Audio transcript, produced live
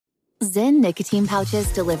Zyn nicotine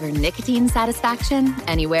pouches deliver nicotine satisfaction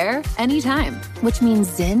anywhere, anytime, which means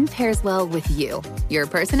Zyn pairs well with you, your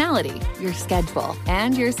personality, your schedule,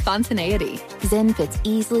 and your spontaneity. Zyn fits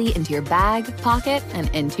easily into your bag, pocket, and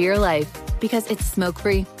into your life because it's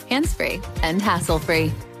smoke-free, hands-free, and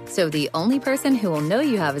hassle-free. So the only person who will know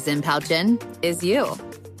you have a Zyn pouch in is you.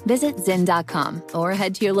 Visit Zyn.com or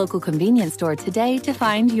head to your local convenience store today to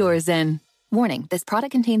find your Zyn. Warning, this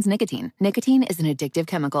product contains nicotine. Nicotine is an addictive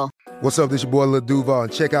chemical. What's up, this your boy Lil Duval,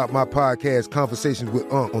 and check out my podcast, Conversations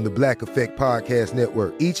with Unc, on the Black Effect Podcast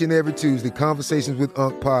Network. Each and every Tuesday, Conversations with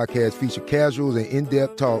Unc podcast feature casuals and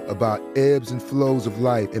in-depth talk about ebbs and flows of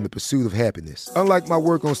life and the pursuit of happiness. Unlike my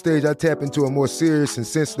work on stage, I tap into a more serious and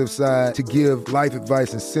sensitive side to give life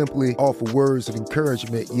advice and simply offer words of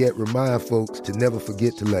encouragement, yet remind folks to never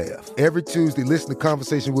forget to laugh. Every Tuesday, listen to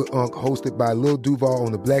Conversation with Unc, hosted by Lil Duval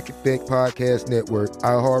on the Black Effect Podcast Network,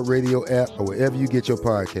 iHeartRadio app, or wherever you get your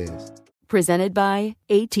podcasts. Presented by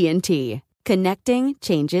AT&T. Connecting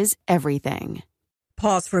changes everything.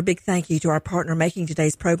 Pause for a big thank you to our partner making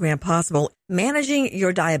today's program possible. Managing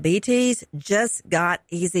your diabetes just got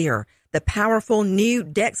easier. The powerful new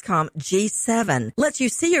Dexcom G7 lets you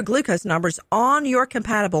see your glucose numbers on your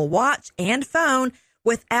compatible watch and phone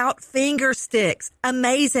without finger sticks.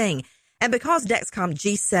 Amazing. And because Dexcom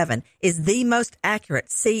G7 is the most accurate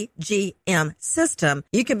CGM system,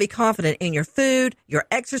 you can be confident in your food, your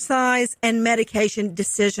exercise, and medication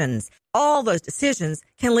decisions. All those decisions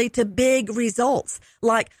can lead to big results,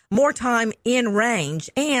 like more time in range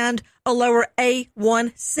and a lower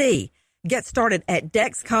A1C. Get started at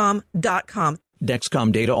Dexcom.com.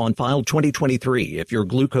 Dexcom data on file 2023. If your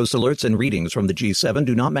glucose alerts and readings from the G7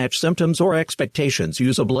 do not match symptoms or expectations,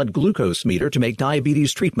 use a blood glucose meter to make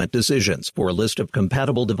diabetes treatment decisions. For a list of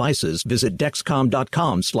compatible devices, visit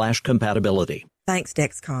Dexcom.com/compatibility. Thanks,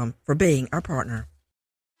 Dexcom, for being our partner.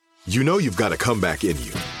 You know you've got a comeback in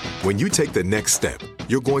you. When you take the next step,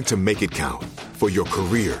 you're going to make it count. For your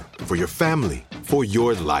career, for your family, for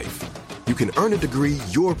your life. You can earn a degree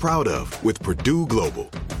you're proud of with Purdue Global.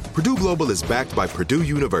 Purdue Global is backed by Purdue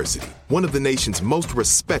University, one of the nation's most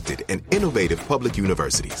respected and innovative public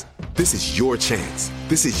universities. This is your chance.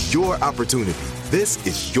 This is your opportunity. This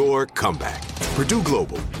is your comeback. Purdue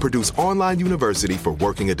Global, Purdue's online university for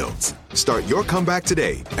working adults. Start your comeback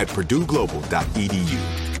today at purdueglobal.edu.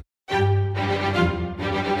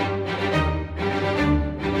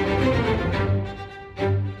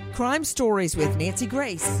 Crime Stories with Nancy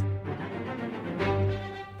Grace.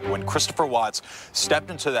 When Christopher Watts stepped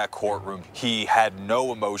into that courtroom, he had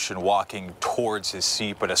no emotion walking towards his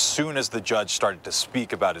seat. But as soon as the judge started to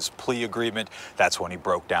speak about his plea agreement, that's when he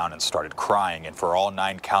broke down and started crying. And for all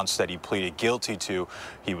 9 counts that he pleaded guilty to,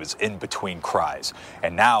 he was in between cries.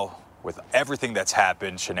 And now, with everything that's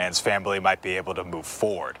happened, Shanann's family might be able to move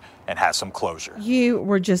forward and have some closure. You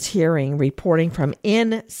were just reporting from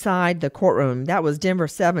inside the courtroom. That was Denver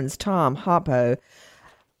 7's Tom Hoppo.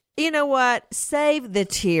 You know what? Save the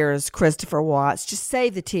tears, Christopher Watts. Just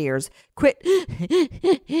save the tears. Quit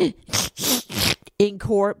in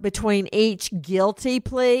court between each guilty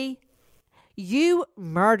plea. You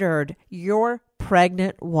murdered your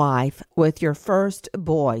pregnant wife with your first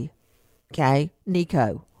boy, okay,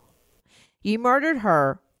 Nico. You murdered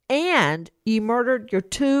her, and you murdered your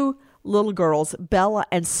 2 little girls, Bella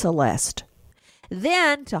and Celeste.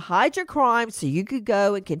 Then, to hide your crime so you could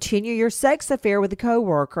go and continue your sex affair with a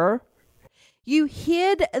coworker, you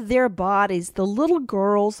hid their bodies, the little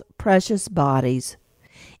girls' precious bodies,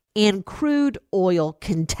 in crude oil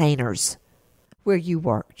containers where you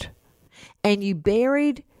worked. And you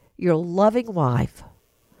buried your loving wife,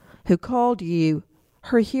 who called you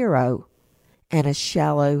her hero, in a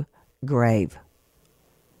shallow grave.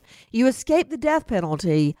 You escaped the death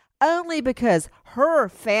penalty only because her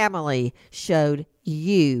family showed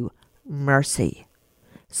you mercy.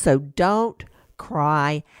 So don't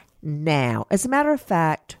cry now. As a matter of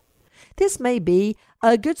fact, this may be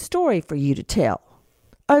a good story for you to tell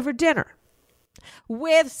over dinner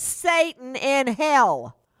with Satan in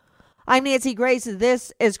hell. I'm Nancy Grace, and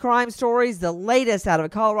this is Crime Stories, the latest out of a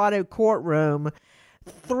Colorado courtroom.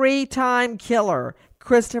 3-time killer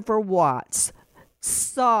Christopher Watts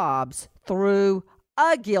sobs through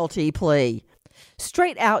a guilty plea.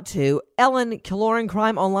 Straight out to Ellen Killoran,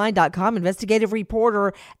 CrimeOnline.com, investigative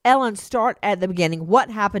reporter. Ellen, start at the beginning. What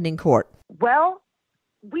happened in court? Well,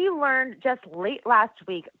 we learned just late last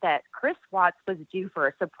week that Chris Watts was due for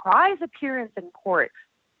a surprise appearance in court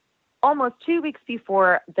almost 2 weeks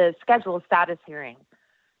before the scheduled status hearing.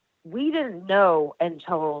 We didn't know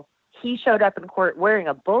until he showed up in court wearing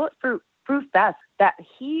a bulletproof vest that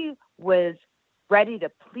he was ready to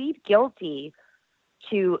plead guilty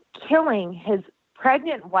to killing his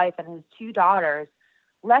pregnant wife and his 2 daughters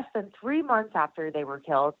less than 3 months after they were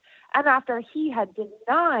killed, and after he had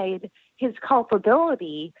denied his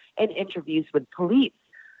culpability in interviews with police.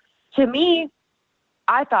 To me,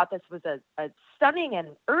 I thought this was a stunning and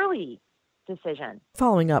early decision.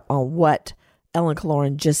 Following up on what Ellen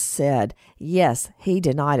Killoren just said, yes, he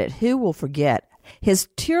denied it. Who will forget his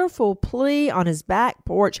tearful plea on his back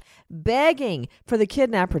porch, begging for the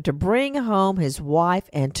kidnapper to bring home his wife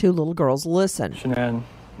and 2 little girls? Listen. Shanann,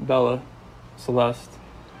 Bella, Celeste,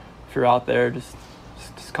 if you're out there, just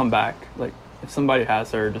come back. Like, if somebody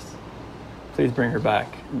has her, just please bring her back.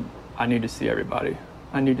 I need to see everybody.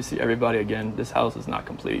 I need to see everybody again. This house is not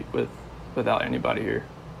complete without anybody here.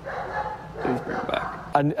 Please bring her back.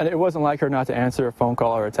 And it wasn't like her not to answer a phone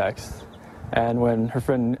call or a text. And when her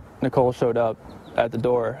friend Nicole showed up at the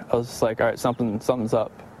door, I was just like, all right, something's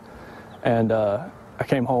up. And I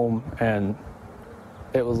came home, and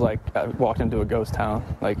it was like I walked into a ghost town.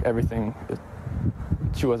 Like, everything,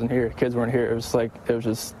 she wasn't here. Kids weren't here. It was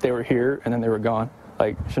just they were here, and then they were gone.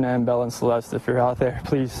 Like, Shanann, Bella, and Celeste, if you're out there,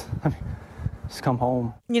 please, just come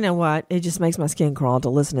home. You know what? It just makes my skin crawl to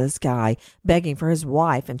listen to this guy begging for his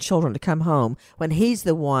wife and children to come home when he's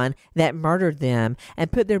the one that murdered them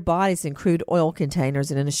and put their bodies in crude oil containers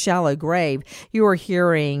and in a shallow grave. You are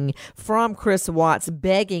hearing from Chris Watts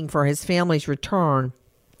begging for his family's return.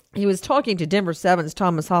 He was talking to Denver 7's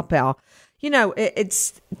Thomas Hoppow. You know,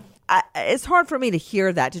 it's hard for me to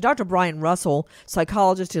hear that. To Dr. Brian Russell,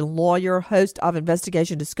 psychologist and lawyer, host of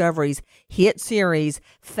Investigation Discovery's hit series,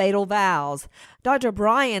 Fatal Vows. Dr.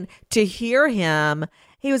 Brian, to hear him,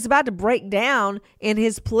 he was about to break down in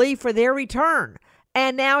his plea for their return.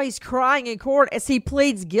 And now he's crying in court as he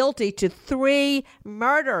pleads guilty to 3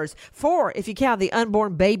 murders. 4, if you count the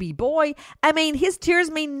unborn baby boy. I mean, his tears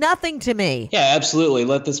mean nothing to me. Yeah, absolutely.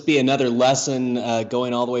 Let this be another lesson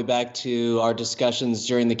going all the way back to our discussions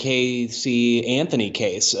during the Casey Anthony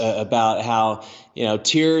case about how,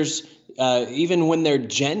 tears, even when they're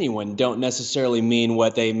genuine, don't necessarily mean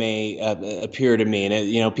what they may appear to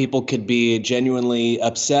mean. People could be genuinely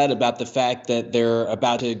upset about the fact that they're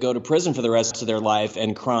about to go to prison for the rest of their life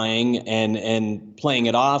and crying and playing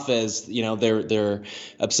it off as, they're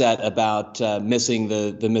upset about missing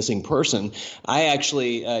the missing person. I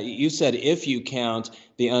actually, you said if you count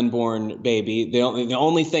the unborn baby. The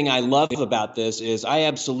only thing I love about this is I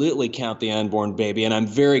absolutely count the unborn baby, and I'm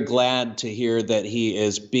very glad to hear that he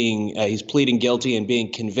is he's pleading guilty and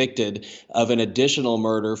being convicted of an additional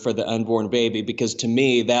murder for the unborn baby, because to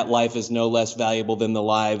me that life is no less valuable than the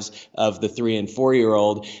lives of the 3- and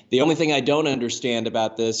 4-year-old. The only thing I don't understand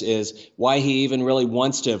about this is why he even really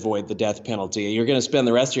wants to avoid the death penalty. You're going to spend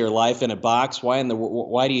the rest of your life in a box. Why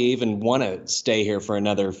do you even want to stay here for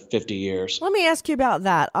another 50 years? Let me ask you about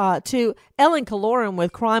that. To Ellen Killoren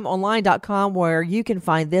with crimeonline.com, where you can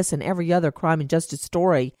find this and every other crime and justice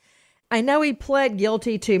story. I know he pled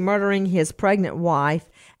guilty to murdering his pregnant wife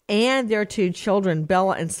and their 2 children,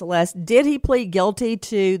 Bella and Celeste. Did he plead guilty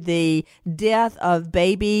to the death of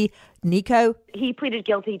baby Nico? He pleaded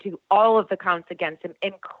guilty to all of the counts against him,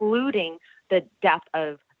 including the death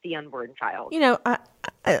of the unborn child.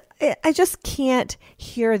 I just can't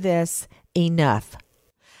hear this enough.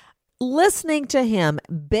 Listening to him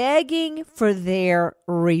begging for their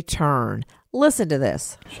return. Listen to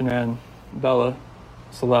this. Shanann, Bella,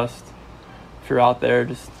 Celeste, if you're out there,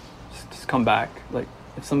 just come back. Like,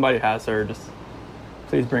 if somebody has her, just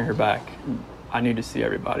please bring her back. I need to see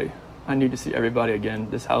everybody. I need to see everybody again.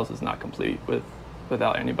 This house is not complete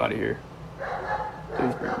without anybody here.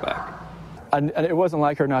 Please bring her back. And it wasn't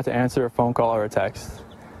like her not to answer a phone call or a text.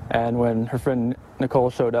 And when her friend Nicole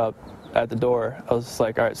showed up at the door, I was just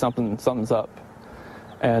like, all right, something's up.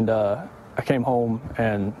 And I came home,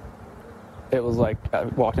 and it was like I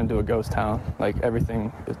walked into a ghost town. Like,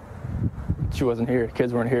 everything, she wasn't here.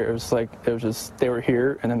 Kids weren't here. It was just they were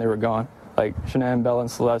here, and then they were gone. Like, Shanann, Bella,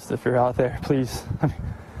 and Celeste, if you're out there, please,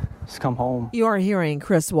 just come home. You are hearing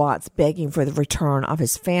Chris Watts begging for the return of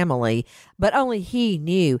his family, but only he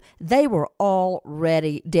knew they were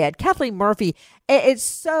already dead. Kathleen Murphy, it's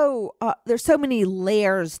so, there's so many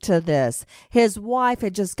layers to this. His wife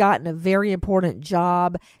had just gotten a very important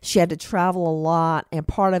job. She had to travel a lot, and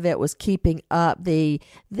part of it was keeping up the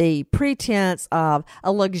pretense of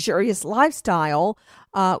a luxurious lifestyle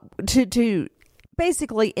to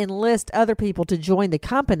basically enlist other people to join the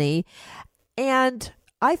company. And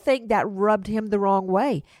I think that rubbed him the wrong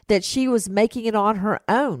way, that she was making it on her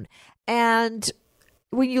own. And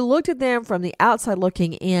when you looked at them from the outside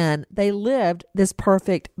looking in, they lived this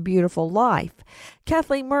perfect, beautiful life.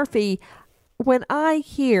 Kathleen Murphy, when I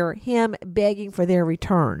hear him begging for their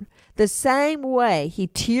return, The same way he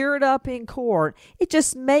teared up in court, it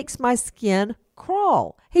just makes my skin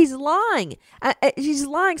crawl. He's lying. He's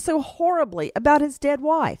lying so horribly about his dead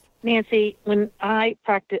wife. Nancy, when I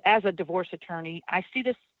practice as a divorce attorney, I see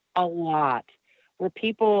this a lot where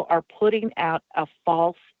people are putting out a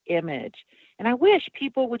false image. And I wish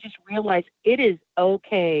people would just realize it is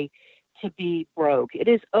okay to be broke. It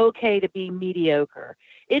is okay to be mediocre.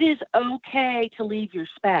 It is okay to leave your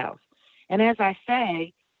spouse. And as I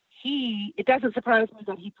say, it doesn't surprise me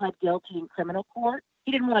that he pled guilty in criminal court.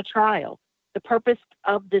 He didn't want a trial. The purpose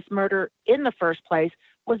of this murder in the first place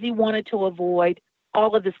was he wanted to avoid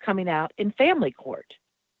all of this coming out in family court.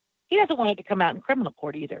 He doesn't want it to come out in criminal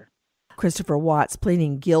court either. Christopher Watts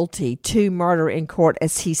pleading guilty to murder in court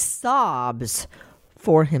as he sobs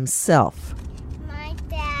for himself. My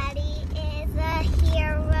daddy is a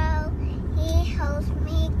hero. He helps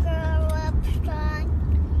me grow up strong.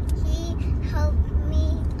 He helped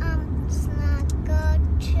me snuggle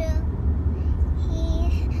too.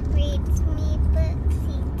 He reads me books.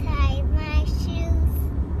 He ties my shoes.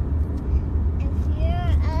 If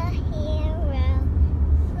you're a hero,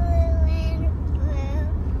 blue and blue,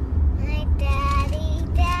 my daddy,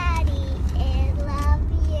 I love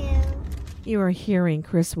you. You are hearing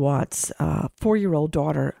Chris Watts' 4-year-old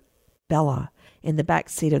daughter, Bella, in the back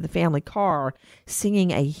seat of the family car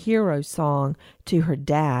singing a hero song to her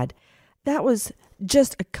dad. That was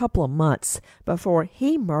just a couple of months before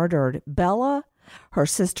he murdered Bella, her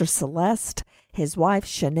sister Celeste, his wife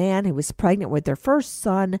Shanann, who was pregnant with their first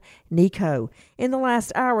son, Nico. In the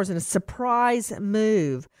last hours, in a surprise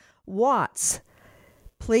move, Watts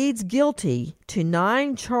pleads guilty to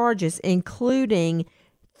 9 charges, including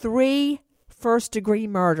 3 first-degree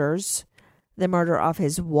murders, the murder of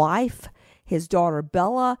his wife, his daughter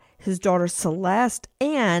Bella, his daughter Celeste,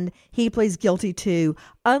 and he pleads guilty to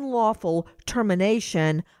unlawful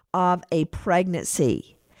termination of a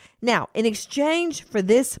pregnancy. Now, in exchange for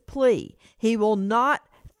this plea, he will not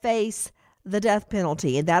face the death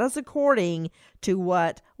penalty, and that is according to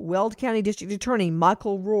what Weld County District Attorney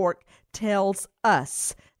Michael Rourke tells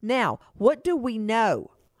us. Now, what do we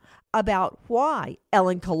know about why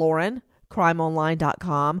Ellen Kaloran,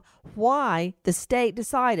 crimeonline.com, why the state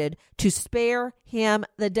decided to spare him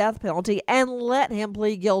the death penalty and let him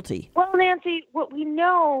plead guilty? Well, Nancy, what we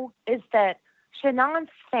know is that Shanann's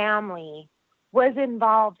family was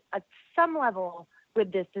involved at some level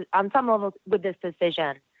with this,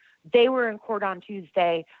 decision. They were in court on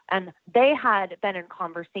Tuesday, and they had been in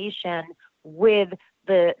conversation with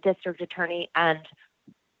the district attorney and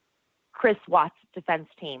Chris Watts' defense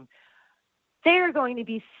team. They are going to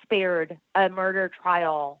be spared a murder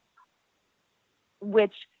trial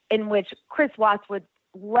in which Chris Watts would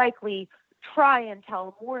likely try and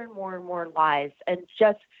tell more and more and more lies and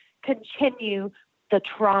just continue the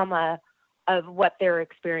trauma of what they're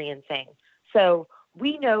experiencing. So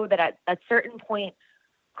we know that at a certain point,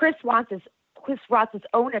 Chris Watts'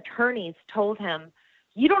 own attorneys told him,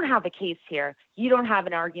 you don't have a case here. You don't have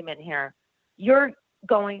an argument here. You're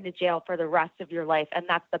going to jail for the rest of your life, and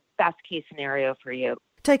that's the best case scenario for you.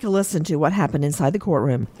 Take a listen to what happened inside the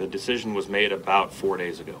courtroom. The decision was made about 4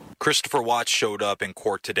 days ago. Christopher Watts showed up in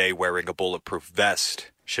court today wearing a bulletproof vest.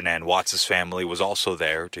 Shanann Watts' family was also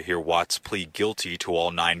there to hear Watts plead guilty to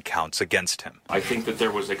all 9 counts against him. I think that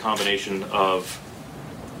there was a combination of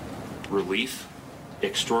relief,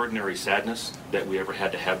 extraordinary sadness that we ever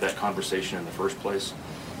had to have that conversation in the first place.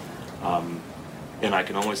 And I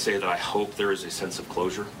can only say that I hope there is a sense of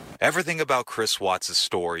closure. Everything about Chris Watts'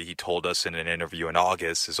 story he told us in an interview in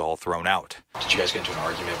August is all thrown out. Did you guys get into an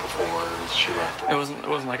argument before she left? It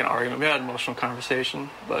wasn't like an argument. We had an emotional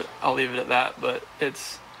conversation, but I'll leave it at that. But I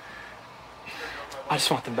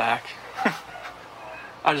just want them back.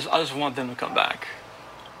 I just want them to come back.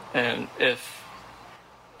 And if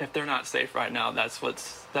they're not safe right now, that's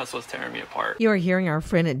what's tearing me apart. You are hearing our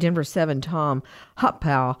friend at Denver 7, Tom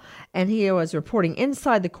Huppow, and he was reporting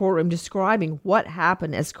inside the courtroom describing what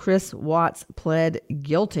happened as Chris Watts pled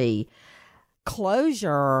guilty.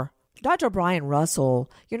 Closure. Dr. Brian Russell,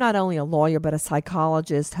 you're not only a lawyer but a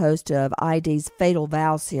psychologist, host of ID's Fatal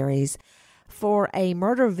Vow series. For a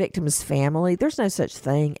murder victim's family, there's no such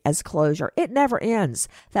thing as closure. It never ends.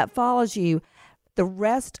 That follows you the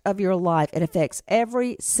rest of your life. It affects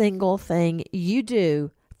every single thing you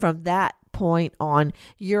do from that point on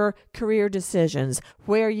your career decisions,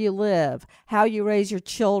 where you live, how you raise your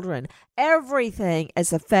children. Everything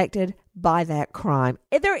is affected by that crime.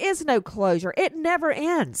 There is no closure. It never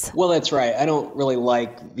ends. Well, that's right. I don't really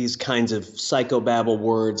like these kinds of psychobabble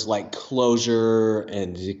words like closure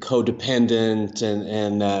and codependent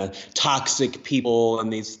and toxic people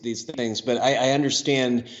and these things. But I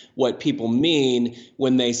understand what people mean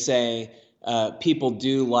when they say people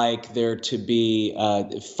do like there to be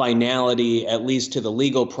finality, at least to the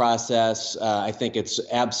legal process. I think it's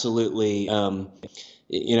absolutely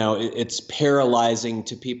it's paralyzing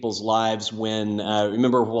to people's lives when,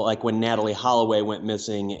 remember like when Natalie Holloway went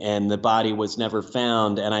missing and the body was never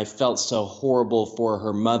found. And I felt so horrible for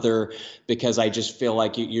her mother because I just feel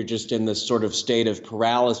like you're just in this sort of state of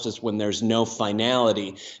paralysis when there's no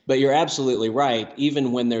finality. But you're absolutely right.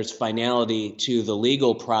 Even when there's finality to the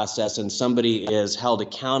legal process and somebody is held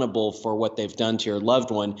accountable for what they've done to your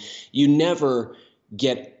loved one, you never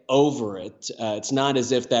get over it. It's not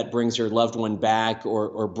as if that brings your loved one back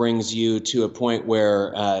or brings you to a point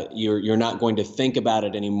where you're not going to think about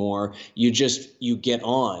it anymore. You get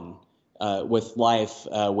on with life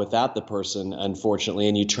without the person, unfortunately,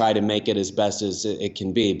 and you try to make it as best as it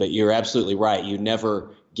can be. But you're absolutely right. You never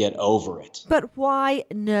get over it. But why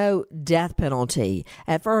no death penalty?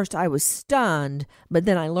 At first I was stunned, but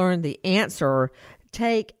then I learned the answer.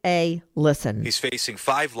 Take a listen. He's facing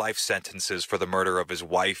 5 life sentences for the murder of his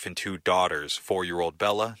wife and 2 daughters, 4-year-old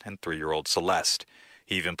Bella and 3-year-old Celeste.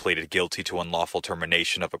 He even pleaded guilty to unlawful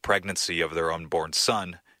termination of a pregnancy of their unborn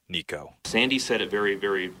son, Nico. Sandy said it very,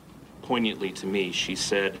 very poignantly to me. She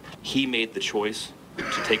said, he made the choice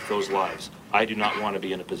to take those lives. I do not want to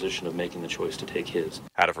be in a position of making the choice to take his.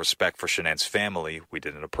 Out of respect for Shanann's family, we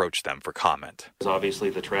didn't approach them for comment. Obviously,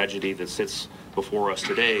 the tragedy that sits before us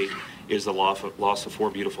today is the loss of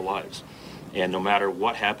 4 beautiful lives. And no matter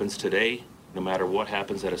what happens today, no matter what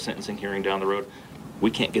happens at a sentencing hearing down the road,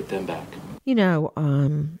 we can't get them back. You know,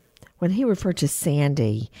 when he referred to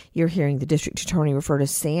Sandy, you're hearing the district attorney refer to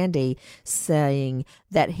Sandy saying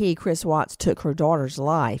that he, Chris Watts, took her daughter's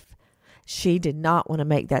life. She did not want to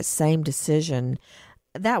make that same decision.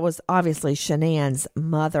 That was obviously Shanann's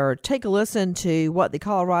mother. Take a listen to what the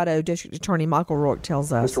Colorado District Attorney Michael Rourke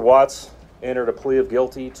tells us. Mr. Watts entered a plea of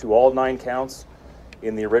guilty to all 9 counts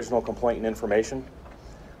in the original complaint and information.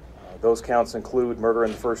 Those counts include murder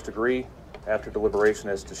in the first degree after deliberation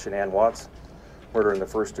as to Shanann Watts, murder in the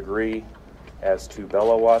first degree as to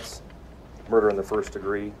Bella Watts, murder in the first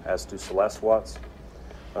degree as to Celeste Watts,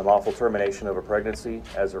 unlawful termination of a pregnancy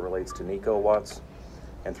as it relates to Nico Watts,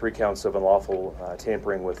 and 3 counts of unlawful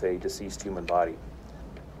tampering with a deceased human body.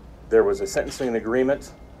 There was a sentencing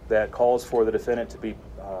agreement that calls for the defendant to be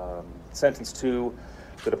sentenced to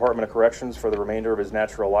the Department of Corrections for the remainder of his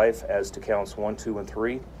natural life as to counts 1, 2, and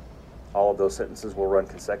 3. All of those sentences will run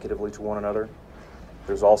consecutively to one another.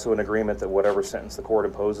 There's also an agreement that whatever sentence the court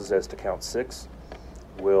imposes as to count 6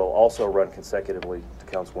 will also run consecutively to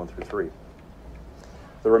counts 1 through 3.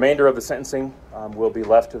 The remainder of the sentencing will be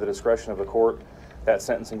left to the discretion of the court. That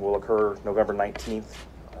sentencing will occur November 19th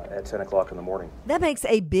at 10 o'clock in the morning. That makes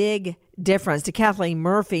a big difference to Kathleen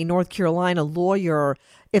Murphy, North Carolina lawyer.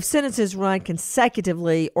 If sentences run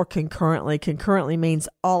consecutively or concurrently means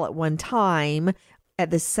all at one time, at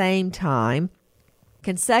the same time.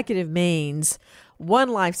 Consecutive means one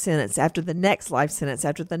life sentence after the next life sentence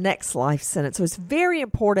after the next life sentence. So it's very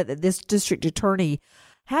important that this district attorney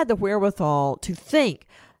had the wherewithal to think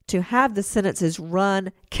to have the sentences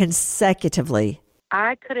run consecutively.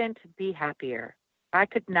 I couldn't be happier. I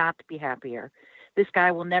could not be happier. This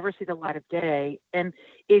guy will never see the light of day. And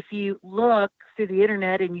if you look through the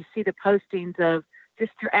internet and you see the postings of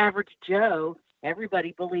just your average Joe,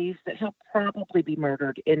 everybody believes that he'll probably be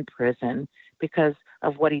murdered in prison because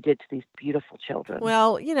of what he did to these beautiful children.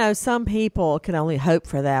 Well, you know, some people can only hope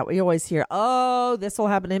for that. We always hear, oh, this will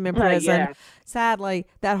happen to him in prison. Yeah. Sadly,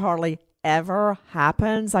 that hardly ever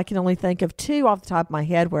happens. I can only think of 2 off the top of my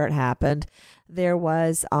head where it happened. There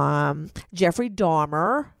was Jeffrey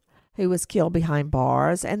Dahmer, who was killed behind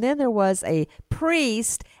bars. And then there was a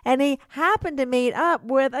priest, and he happened to meet up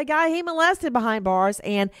with a guy he molested behind bars,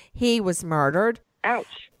 and he was murdered.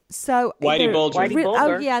 Ouch. So Whitey Bulger.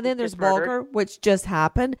 Oh, yeah, then there's Bulger, which just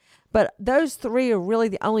happened. But those 3 are really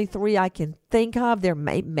the only 3 I can think of. There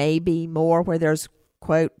may be more where there's,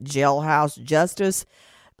 quote, jailhouse justice.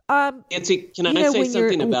 Nancy, can I say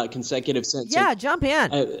something about consecutive sentencing? Yeah, jump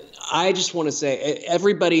in. I just want to say,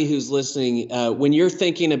 everybody who's listening, when you're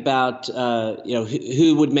thinking about,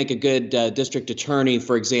 who would make a good district attorney,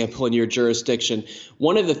 for example, in your jurisdiction,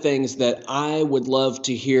 one of the things that I would love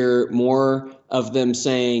to hear more of them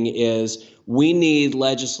saying is, we need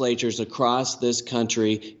legislatures across this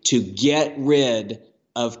country to get rid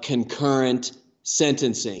of concurrent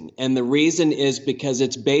sentencing. And the reason is because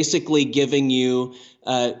it's basically giving you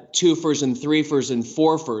twofers and threefers and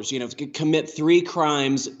fourfers. Commit 3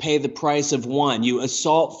 crimes, pay the price of 1. You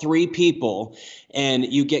assault 3 people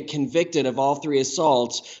and you get convicted of all 3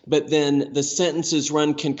 assaults, but then the sentences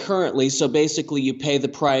run concurrently. So basically you pay the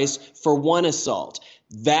price for 1 assault.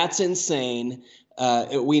 That's insane.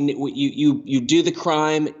 You do the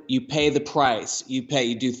crime, you pay the price. You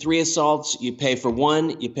do 3 assaults, you pay for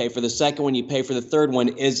 1, you pay for the second one, you pay for the third one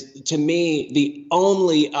is, to me, the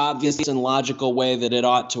only obvious and logical way that it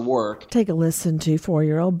ought to work. Take a listen to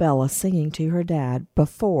 4-year-old Bella singing to her dad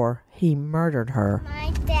before he murdered her.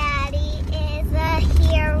 My daddy is a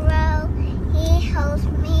hero. He helps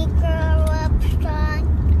me grow up strong.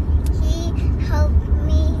 He helped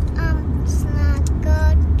me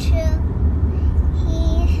snuggle too.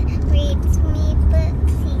 Reads me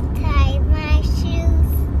books, he ties my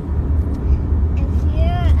shoes. If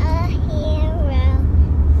you're a hero,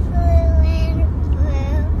 blue and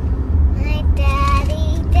blue, my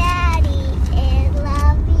daddy, I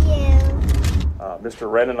love you. Mr.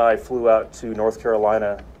 Wren and I flew out to North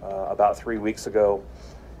Carolina about 3 weeks ago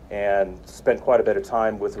and spent quite a bit of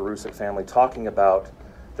time with the Rusick family talking about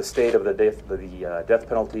the state of the death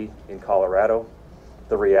penalty in Colorado,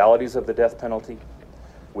 the realities of the death penalty.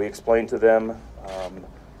 We explained to them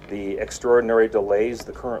the extraordinary delays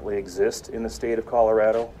that currently exist in the state of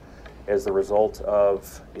Colorado as the result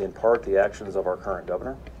of, in part, the actions of our current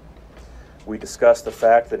governor. We discussed the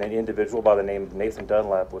fact that an individual by the name of Nathan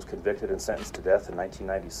Dunlap was convicted and sentenced to death in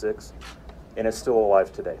 1996 and is still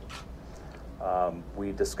alive today.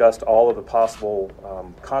 We discussed all of the possible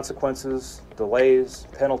consequences, delays,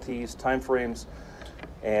 penalties, timeframes,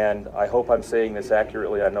 and I hope I'm saying this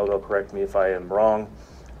accurately. I know they'll correct me if I am wrong.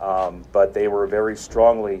 But they were very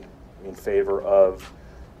strongly in favor of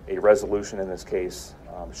a resolution in this case,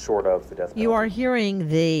 short of the death penalty. You are hearing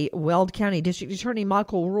the Weld County District Attorney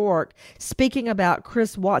Michael Rourke speaking about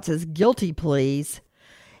Chris Watts' guilty pleas.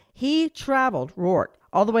 He traveled, Rourke,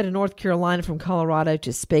 all the way to North Carolina from Colorado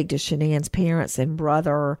to speak to Shanann's parents and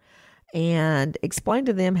brother and explain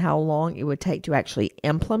to them how long it would take to actually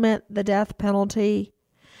implement the death penalty.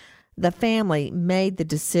 The family made the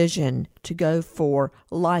decision to go for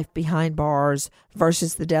life behind bars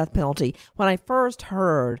versus the death penalty. When I first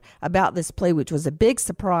heard about this plea, which was a big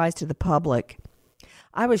surprise to the public,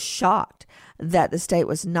 I was shocked that the state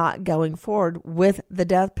was not going forward with the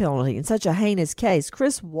death penalty in such a heinous case.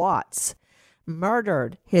 Chris Watts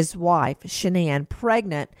murdered his wife, Shanann,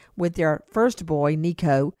 pregnant with their first boy,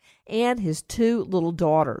 Nico, and his 2 little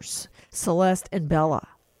daughters, Celeste and Bella.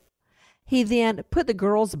 He then put the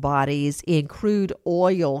girls' bodies in crude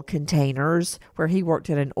oil containers where he worked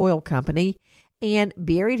at an oil company and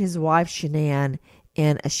buried his wife, Shanann,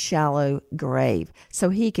 in a shallow grave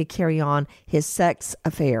so he could carry on his sex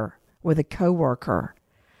affair with a coworker.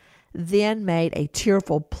 Then made a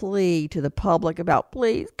tearful plea to the public about,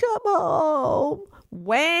 please come home.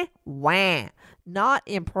 Wah, wah. Not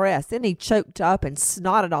impressed. Then he choked up and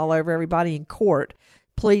snotted all over everybody in court,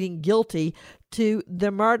 pleading guilty to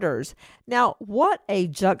the murders. Now, what a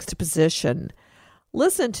juxtaposition.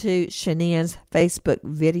 Listen to Shanann's Facebook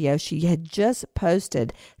video she had just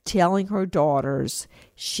posted telling her daughters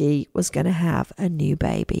she was going to have a new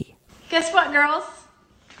baby. Guess what, girls?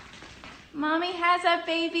 Mommy has a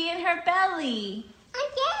baby in her belly.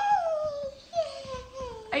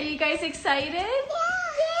 Are you guys excited?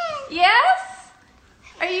 Yeah. Yes?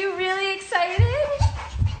 Are you really excited?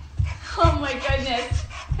 Oh my goodness.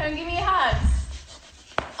 Come give me a hug.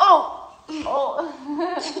 Oh.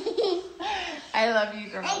 I love you,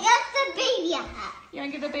 girl. I got the baby a hug. You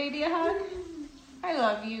want to give the baby a hug? I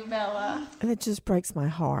love you, Bella. And it just breaks my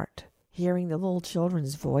heart hearing the little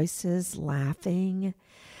children's voices laughing.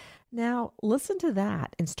 Now, listen to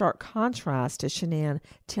that in stark contrast to Shanann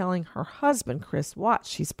telling her husband, Chris Watts,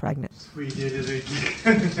 she's pregnant. We did it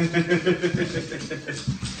again.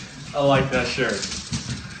 I like that shirt.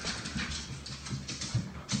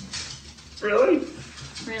 Really?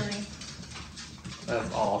 Really.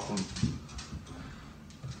 That's awesome.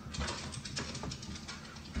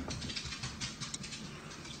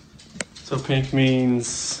 So pink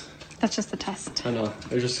means... That's just the test. I know.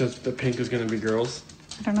 It just says the pink is going to be girls.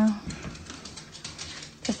 I don't know.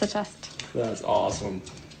 Just the test. That's awesome.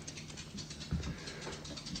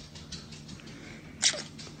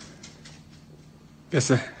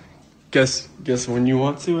 Guess when you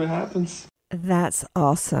want to, it happens. That's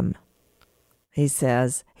awesome. He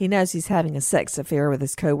says he knows he's having a sex affair with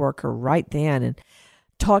his coworker right then and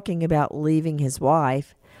talking about leaving his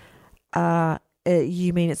wife.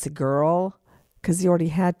 You mean it's a girl? Because he already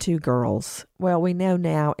had 2 girls. Well, we know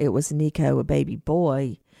now it was Nico, a baby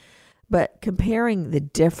boy. But comparing the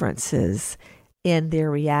differences in their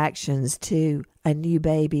reactions to a new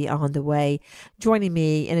baby on the way. Joining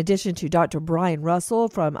me, in addition to Dr. Brian Russell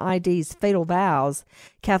from ID's Fatal Vows,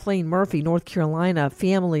 Kathleen Murphy, North Carolina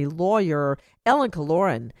family lawyer, Ellen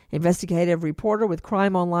Kaloran, investigative reporter with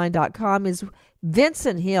CrimeOnline.com, is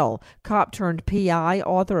Vincent Hill, cop turned PI,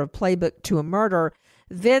 author of Playbook to a Murder.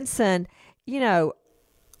 Vincent,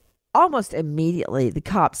 almost immediately the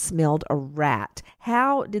cops smelled a rat.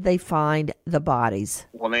 How did they find the bodies?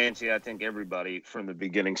 Well, Nancy, I think everybody from the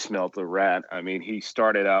beginning smelled the rat. I mean, he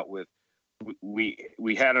started out with, we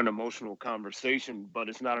had an emotional conversation, but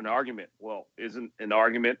it's not an argument. Well, isn't an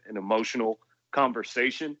argument an emotional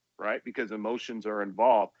conversation, right? Because emotions are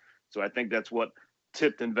involved. So I think that's what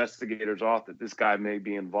tipped investigators off that this guy may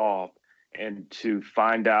be involved. And to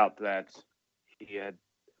find out that he had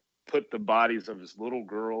put the bodies of his little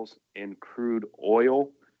girls in crude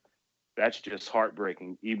oil, that's just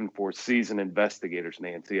heartbreaking, even for seasoned investigators,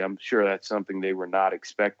 Nancy. I'm sure that's something they were not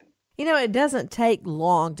expecting. It doesn't take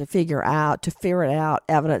long to ferret out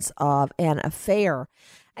evidence of an affair.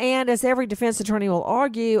 And as every defense attorney will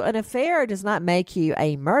argue, an affair does not make you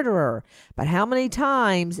a murderer. But how many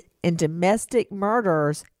times in domestic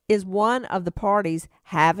murders is one of the parties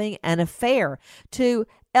having an affair? To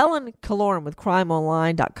Ellen Kaloran with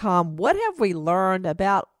CrimeOnline.com, what have we learned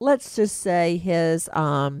about, let's just say, his,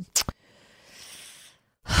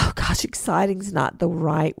 exciting's not the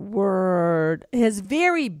right word, his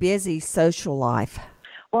very busy social life?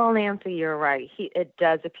 Well, Nancy, you're right. It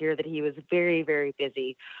does appear that he was very, very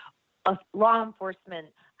busy. Law enforcement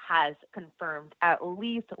has confirmed at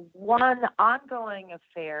least one ongoing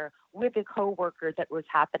affair with a coworker that was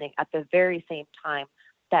happening at the very same time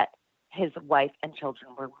that his wife and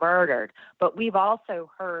children were murdered. But we've also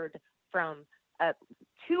heard from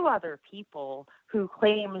 2 other people who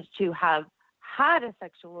claimed to have had a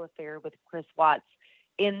sexual affair with Chris Watts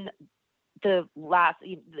in the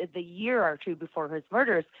year or 2 before his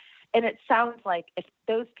murders. And it sounds like if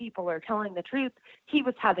those people are telling the truth, he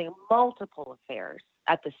was having multiple affairs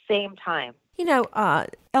at the same time.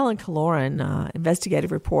 Ellen Kaloran,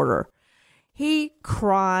 investigative reporter, he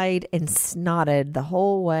cried and snotted the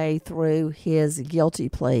whole way through his guilty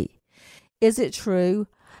plea. Is it true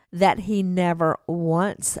that he never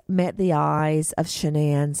once met the eyes of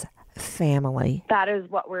Shanann's family? That is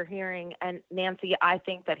what we're hearing. And Nancy, I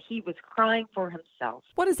think that he was crying for himself.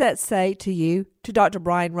 What does that say to you, to Dr.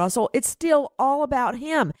 Brian Russell? It's still all about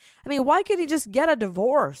him. I mean, why couldn't he just get a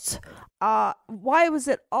divorce? Why was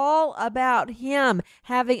it all about him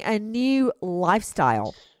having a new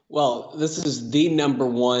lifestyle? Well, this is the number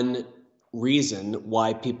one reason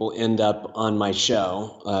why people end up on my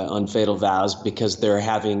show on Fatal Vows, because they're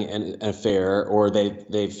having an affair, or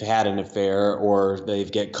they've had an affair, or they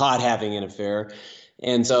get caught having an affair.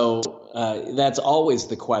 And so that's always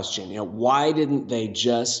the question, why didn't they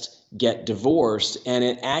just get divorced? And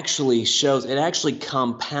it actually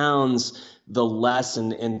compounds the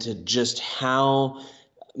lesson into just how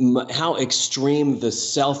extreme the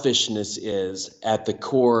selfishness is at the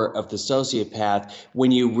core of the sociopath when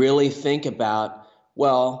you really think about,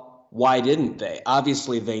 well, why didn't they?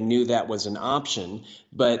 Obviously, they knew that was an option,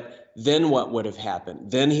 but then what would have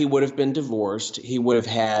happened? Then he would have been divorced. He would have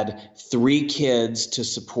had 3 kids to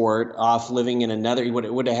support, off living in another. He would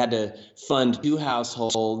have had to fund 2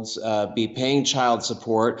 households, be paying child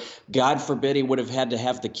support. God forbid he would have had to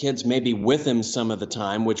have the kids maybe with him some of the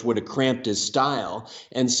time, which would have cramped his style.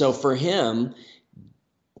 And so for him,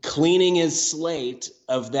 cleaning his slate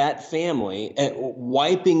of that family,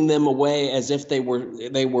 wiping them away as if they were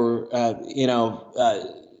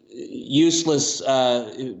useless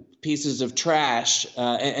pieces of trash,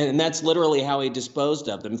 and that's literally how he disposed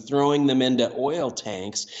of them, throwing them into oil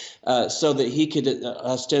tanks so that he could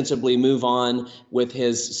ostensibly move on with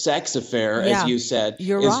his sex affair, as you said.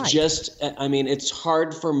 You're right. It's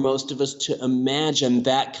hard for most of us to imagine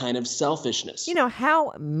that kind of selfishness.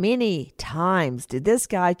 How many times did this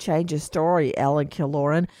guy change his story, Ellen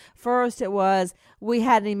Kaloran? First it was, we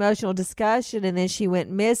had an emotional discussion, and then she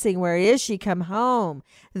went missing. Where is she? Come home.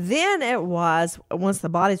 Then it was, once the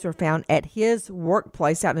bodies were were found at his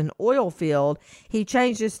workplace out in an oil field. He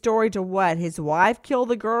changed his story to what? His wife killed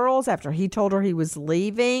the girls after he told her he was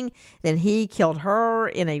leaving. Then he killed her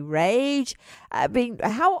in a rage. I mean,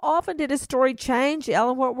 how often did his story change?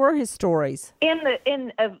 Ellen, what were his stories?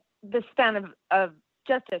 In the span of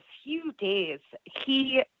just a few days,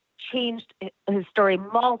 he changed his story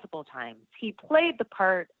multiple times. He played the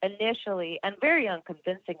part initially and very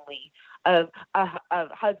unconvincingly of a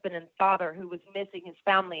husband and father who was missing his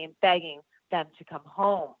family and begging them to come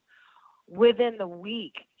home. Within the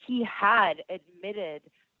week, he had admitted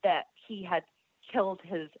that he had killed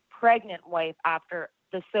his pregnant wife after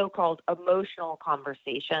the so-called emotional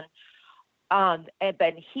conversation. And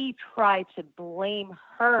then he tried to blame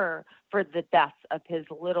her for the deaths of his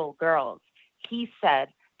little girls. He said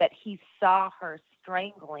that he saw her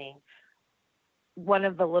strangling one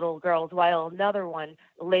of the little girls while another one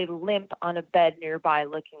lay limp on a bed nearby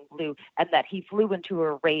looking blue, and that he flew into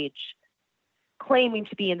a rage, claiming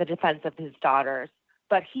to be in the defense of his daughters.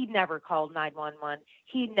 But he never called 911.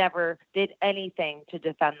 He never did anything to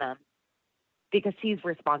defend them because he's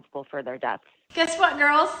responsible for their deaths. Guess what,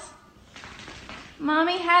 girls?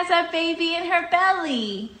 Mommy has a baby in her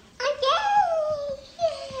belly.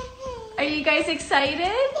 Are you guys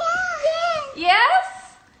excited? Yes?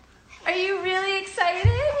 Are you really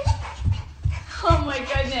excited? Oh my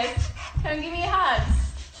goodness. Come give me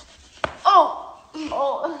hugs. Oh.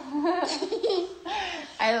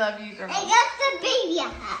 I love you, girl. I got the baby a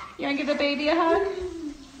hug. You want to give the baby a hug?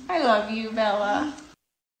 I love you, Bella.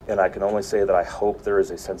 And I can only say that I hope there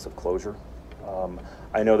is a sense of closure.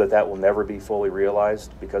 I know that will never be fully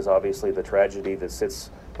realized because obviously the tragedy that sits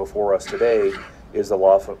before us today is the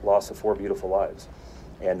loss of 4 beautiful lives.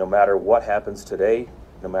 And no matter what happens today,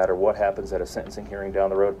 no matter what happens at a sentencing hearing down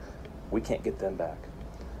the road, we can't get them back.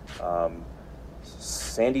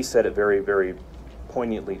 Sandy said it very, very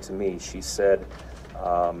poignantly to me. She said,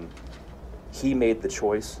 he made the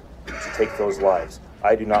choice to take those lives.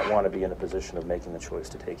 I do not want to be in a position of making the choice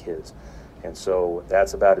to take his. And so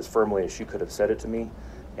that's about as firmly as she could have said it to me.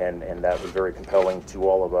 And that was very compelling to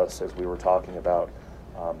all of us as we were talking about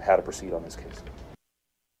how to proceed on this case.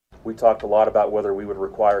 We talked a lot about whether we would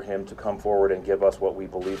require him to come forward and give us what we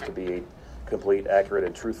believe to be a complete, accurate,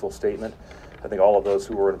 and truthful statement. I think all of those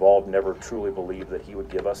who were involved never truly believed that he would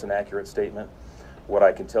give us an accurate statement. What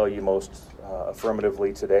I can tell you most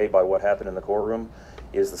affirmatively today by what happened in the courtroom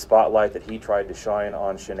is the spotlight that he tried to shine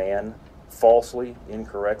on Shanann falsely,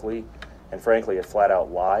 incorrectly, and frankly a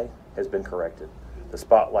flat-out lie has been corrected. The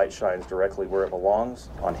spotlight shines directly where it belongs,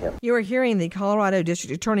 on him. You are hearing the Colorado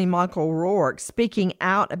District Attorney Michael Rourke speaking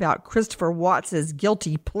out about Christopher Watts'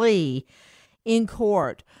 guilty plea in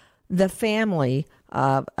court. The family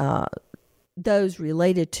of those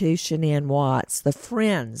related to Shanann Watts, the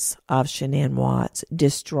friends of Shanann Watts,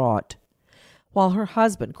 distraught, while her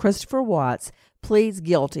husband, Christopher Watts, pleads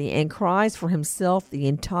guilty and cries for himself the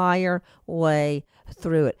entire way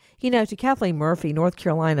through it. You know, to Kathleen Murphy, North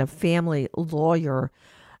Carolina family lawyer,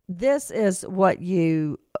 this is what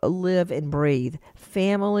you live and breathe.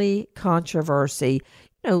 Family controversy,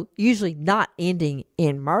 you know, usually not ending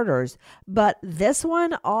in murders, but this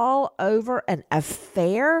one all over an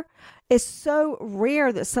affair is so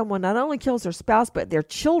rare that someone not only kills their spouse, but their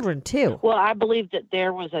children too. Well, I believe that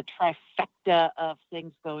there was a trifecta of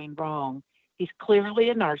things going wrong. He's clearly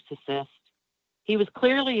a narcissist. He was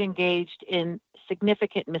clearly engaged in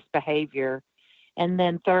significant misbehavior. And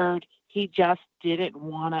then third, he just didn't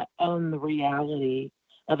want to own the reality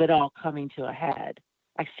of it all coming to a head.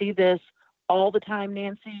 I see this all the time,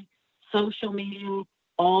 Nancy, social media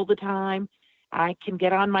all the time. I can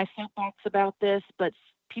get on my soapbox about this, but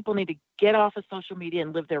people need to get off of social media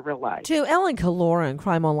and live their real lives. To Ellen Kaloran,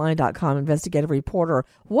 CrimeOnline.com investigative reporter,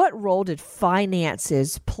 what role did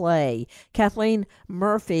finances play? Kathleen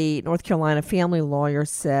Murphy, North Carolina family lawyer,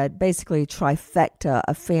 said basically a trifecta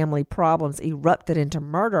of family problems erupted into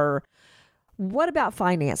murder. What about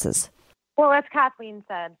finances? Well, as Kathleen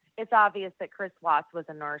said, it's obvious that Chris Watts was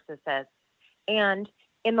a narcissist. And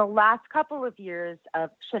in the last couple of years of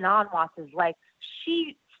Shanann Watts' life,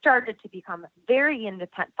 she started to become very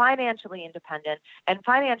financially independent and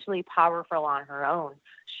financially powerful on her own.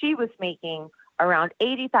 She was making around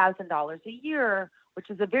 $80,000 a year, which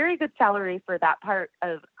is a very good salary for that part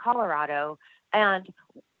of Colorado. And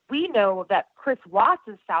we know that Chris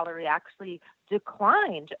Watts' salary actually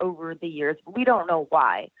declined over the years. We don't know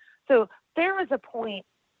why. So there was a point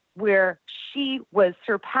where she was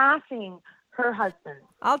surpassing Her husband.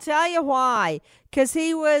 I'll tell you why. Because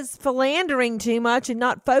he was philandering too much and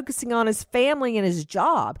not focusing on his family and his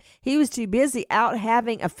job. He was too busy out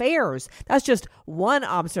having affairs. That's just one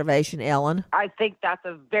observation, Ellen. I think that's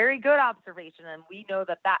a very good observation, and we know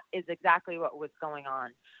that that is exactly what was going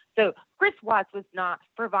on. So Chris Watts was not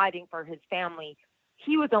providing for his family.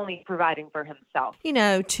 He was only providing for himself. You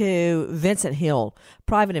know, to Vincent Hill,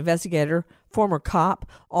 private investigator, former cop,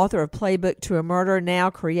 author of Playbook to a Murder, now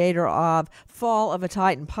creator of Fall of a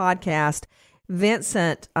Titan podcast.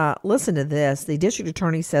 Vincent, listen to this. The district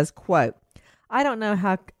attorney says, quote, "I don't know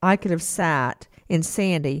how I could have sat in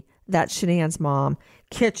Sandy, that's Shanann's mom,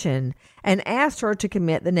 kitchen and asked her to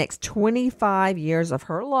commit the next 25 years of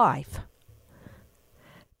her life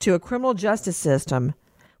to a criminal justice system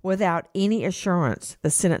without any assurance the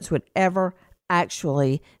sentence would ever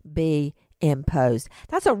actually be imposed."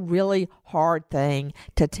 That's a really hard thing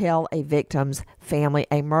to tell a victim's family,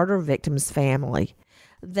 a murder victim's family,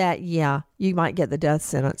 that, yeah, you might get the death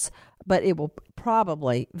sentence, but it will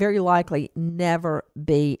probably, very likely, never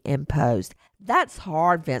be imposed. That's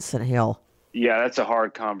hard, Vincent Hill. Yeah, that's a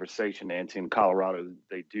hard conversation, Nancy. In Colorado,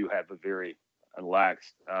 they do have a very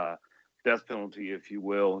lax death penalty, if you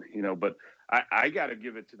will, but I got to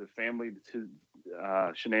give it to the family, to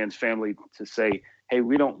Shanann's family, to say, hey,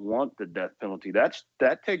 we don't want the death penalty.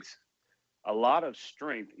 That takes a lot of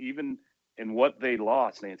strength, even in what they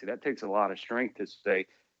lost, Nancy. That takes a lot of strength to say,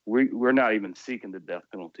 we're not even seeking the death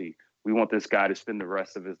penalty. We want this guy to spend the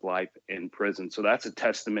rest of his life in prison. So that's a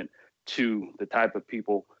testament to the type of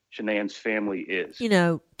people Shanann's family is.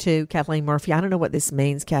 To Kathleen Murphy, I don't know what this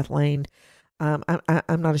means, Kathleen. I'm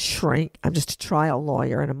not a shrink. I'm just a trial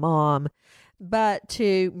lawyer and a mom. But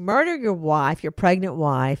to murder your wife, your pregnant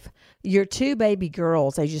wife, your two baby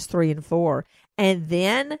girls, ages 3 and 4, and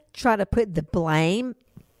then try to put the blame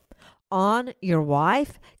on your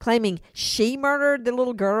wife, claiming she murdered the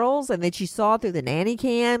little girls and that you saw through the nanny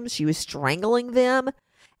cams, she was strangling them,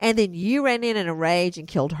 and then you ran in a rage and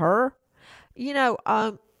killed her.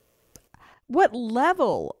 What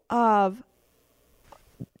level of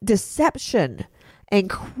deception and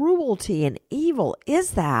cruelty and evil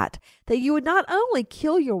is that you would not only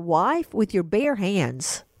kill your wife with your bare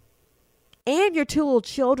hands and your 2 little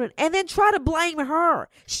children and then try to blame her?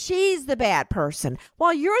 She's the bad person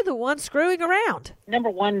while you're the one screwing around. Number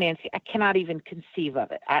one, Nancy, I cannot even conceive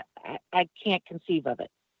of it. I can't conceive of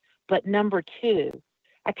it. But number two,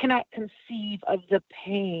 I cannot conceive of the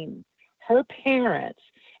pain her parents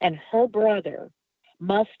and her brother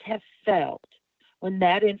must have felt when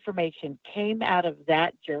that information came out of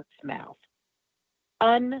that jerk's mouth.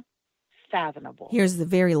 Unfathomable. Here's the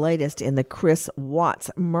very latest in the Chris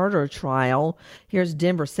Watts murder trial. Here's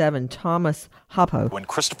Denver 7 Thomas Hoppo. When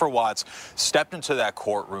Christopher Watts stepped into that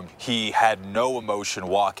courtroom, he had no emotion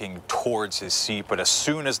walking towards his seat, but as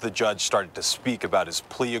soon as the judge started to speak about his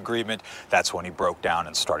plea agreement, that's when he broke down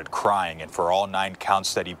and started crying. And for all 9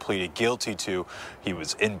 counts that he pleaded guilty to, he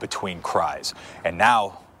was in between cries. And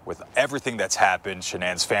now, with everything that's happened,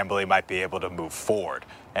 Shanann's family might be able to move forward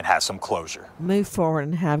and have some closure. Move forward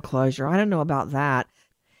and have closure. I don't know about that.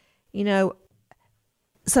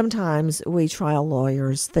 Sometimes we trial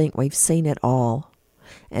lawyers think we've seen it all.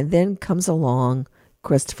 And then comes along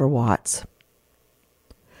Christopher Watts.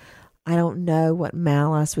 I don't know what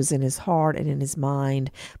malice was in his heart and in his mind,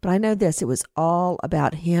 but I know this: it was all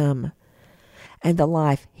about him and the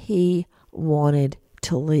life he wanted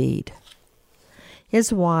to lead.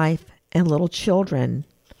 His wife and little children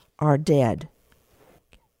are dead.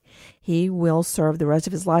 He will serve the rest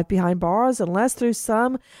of his life behind bars unless through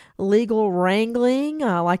some legal wrangling,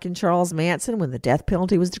 like in Charles Manson when the death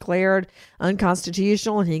penalty was declared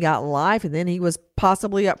unconstitutional and he got life and then he was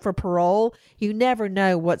possibly up for parole. You never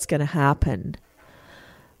know what's going to happen.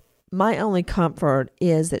 My only comfort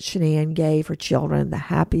is that Shanann gave her children the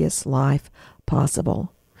happiest life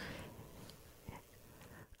possible.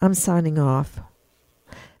 I'm signing off,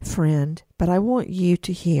 friend, but I want you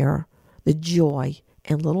to hear the joy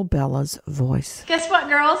in little Bella's voice. Guess what,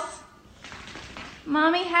 girls?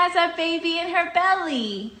 Mommy has a baby in her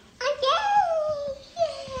belly.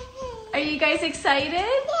 Are you guys excited?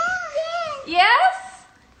 Yes?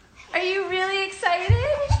 Are you really excited?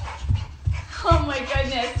 Oh my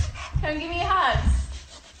goodness. Come give me hugs.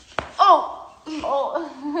 Oh.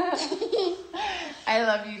 I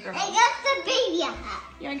love you, girls. I got the baby a hug.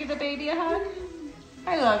 You want to give the baby a hug?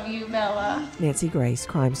 I love you, Bella. Nancy Grace,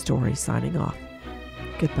 Crime Story, signing off.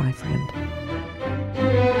 Goodbye, friend.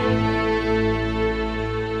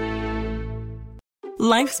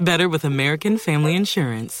 Life's better with American Family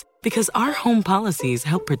Insurance because our home policies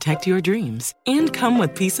help protect your dreams and come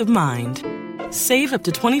with peace of mind. Save up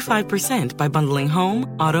to 25% by bundling home,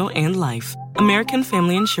 auto, and life. American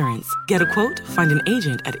Family Insurance. Get a quote, find an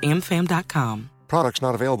agent at amfam.com. Products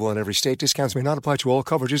not available in every state. Discounts may not apply to all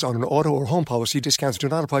coverages on an auto or home policy. Discounts do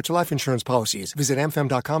not apply to life insurance policies. Visit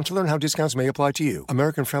amfam.com to learn how discounts may apply to you.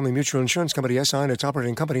 American Family Mutual Insurance Company, SI, and its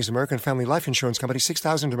operating companies, American Family Life Insurance Company,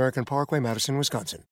 6000 American Parkway, Madison, Wisconsin.